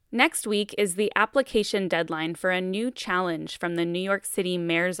Next week is the application deadline for a new challenge from the New York City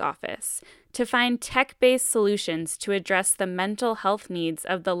Mayor's Office to find tech-based solutions to address the mental health needs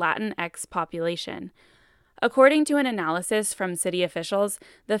of the Latinx population. According to an analysis from city officials,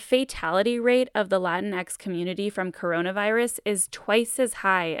 the fatality rate of the Latinx community from coronavirus is twice as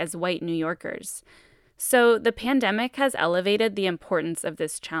high as white New Yorkers. So the pandemic has elevated the importance of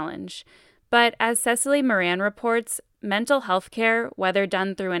this challenge. But as Cecily Moran reports, mental health care, whether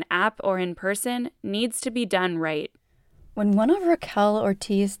done through an app or in person, needs to be done right. When one of Raquel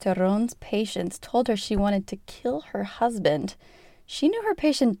Ortiz Terron's patients told her she wanted to kill her husband, she knew her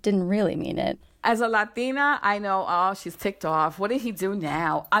patient didn't really mean it. As a Latina, I know, oh, she's ticked off. What did he do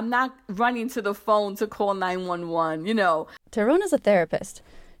now? I'm not running to the phone to call 911, Terron is a therapist.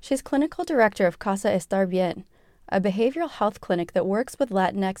 She's clinical director of Casa Estar Bien, a behavioral health clinic that works with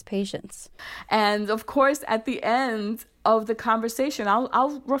Latinx patients. And of course, at the end of the conversation,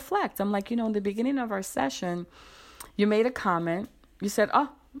 I'll reflect. I'm like, in the beginning of our session, you made a comment. You said,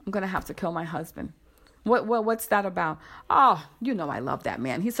 oh, I'm going to have to kill my husband. What's that about? Oh, I love that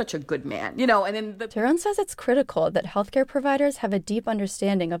man. He's such a good man, and then Terron says it's critical that healthcare providers have a deep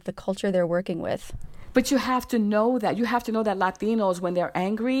understanding of the culture they're working with. But you have to know that. You have to know that Latinos, when they're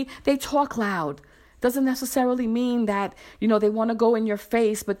angry, they talk loud. Doesn't necessarily mean that, they want to go in your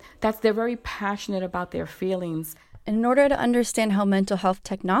face, but they're very passionate about their feelings. And in order to understand how mental health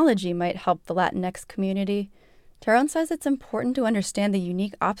technology might help the Latinx community, Terron says it's important to understand the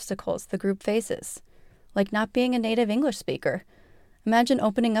unique obstacles the group faces, like not being a native English speaker. Imagine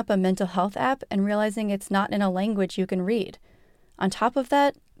opening up a mental health app and realizing it's not in a language you can read. On top of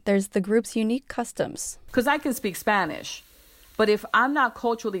that, there's the group's unique customs. Because I can speak Spanish, but if I'm not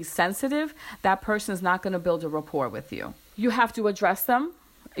culturally sensitive, that person's not going to build a rapport with you. You have to address them.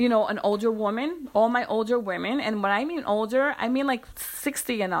 An older woman, all my older women, and when I mean older, I mean like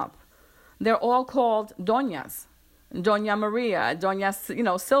 60 and up. They're all called doñas. Doña Maria,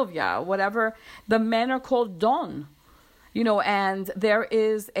 Doña, Sylvia, whatever. The men are called Don, and there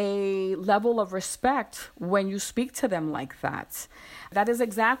is a level of respect when you speak to them like that. That is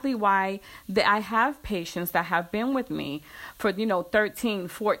exactly why I have patients that have been with me for, 13,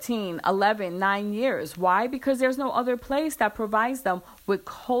 14, 11, 9 years. Why? Because there's no other place that provides them with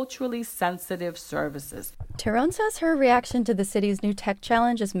culturally sensitive services. Terron says her reaction to the city's new tech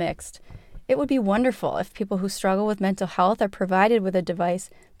challenge is mixed. It would be wonderful if people who struggle with mental health are provided with a device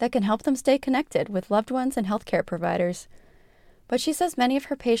that can help them stay connected with loved ones and healthcare providers. But she says many of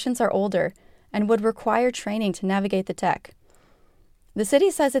her patients are older and would require training to navigate the tech. The city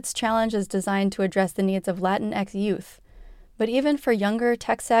says its challenge is designed to address the needs of Latinx youth. But even for younger,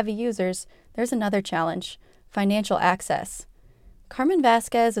 tech-savvy users, there's another challenge: financial access. Carmen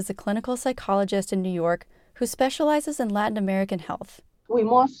Vasquez is a clinical psychologist in New York who specializes in Latin American health. We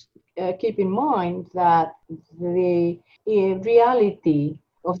must keep in mind that the reality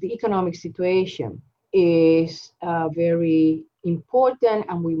of the economic situation is very important,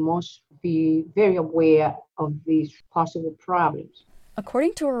 and we must be very aware of these possible problems.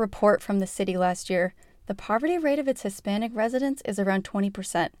 According to a report from the city last year, the poverty rate of its Hispanic residents is around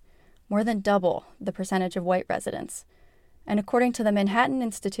 20%, more than double the percentage of white residents. And according to the Manhattan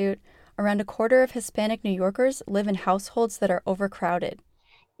Institute, around a quarter of Hispanic New Yorkers live in households that are overcrowded.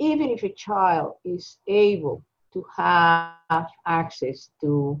 Even if a child is able to have access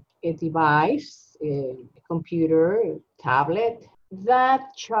to a device, a computer, a tablet,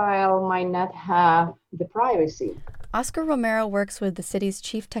 that child might not have the privacy. Oscar Romero works with the city's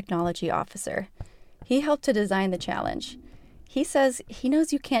chief technology officer. He helped to design the challenge. He says he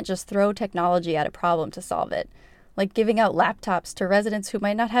knows you can't just throw technology at a problem to solve it, like giving out laptops to residents who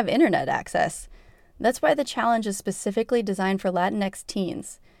might not have internet access. That's why the challenge is specifically designed for Latinx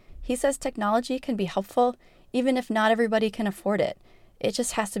teens. He says technology can be helpful even if not everybody can afford it. It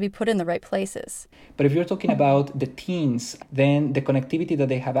just has to be put in the right places. But if you're talking about the teens, then the connectivity that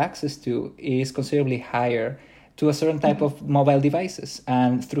they have access to is considerably higher to a certain type of mobile devices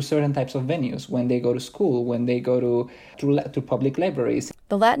and through certain types of venues when they go to school, when they go to public libraries.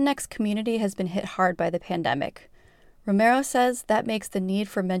 The Latinx community has been hit hard by the pandemic. Romero says that makes the need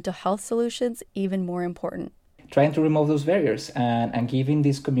for mental health solutions even more important. Trying to remove those barriers and giving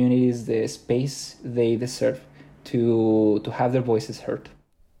these communities the space they deserve to have their voices heard.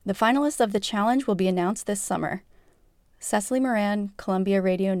 The finalists of the challenge will be announced this summer. Cecily Moran, Columbia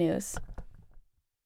Radio News.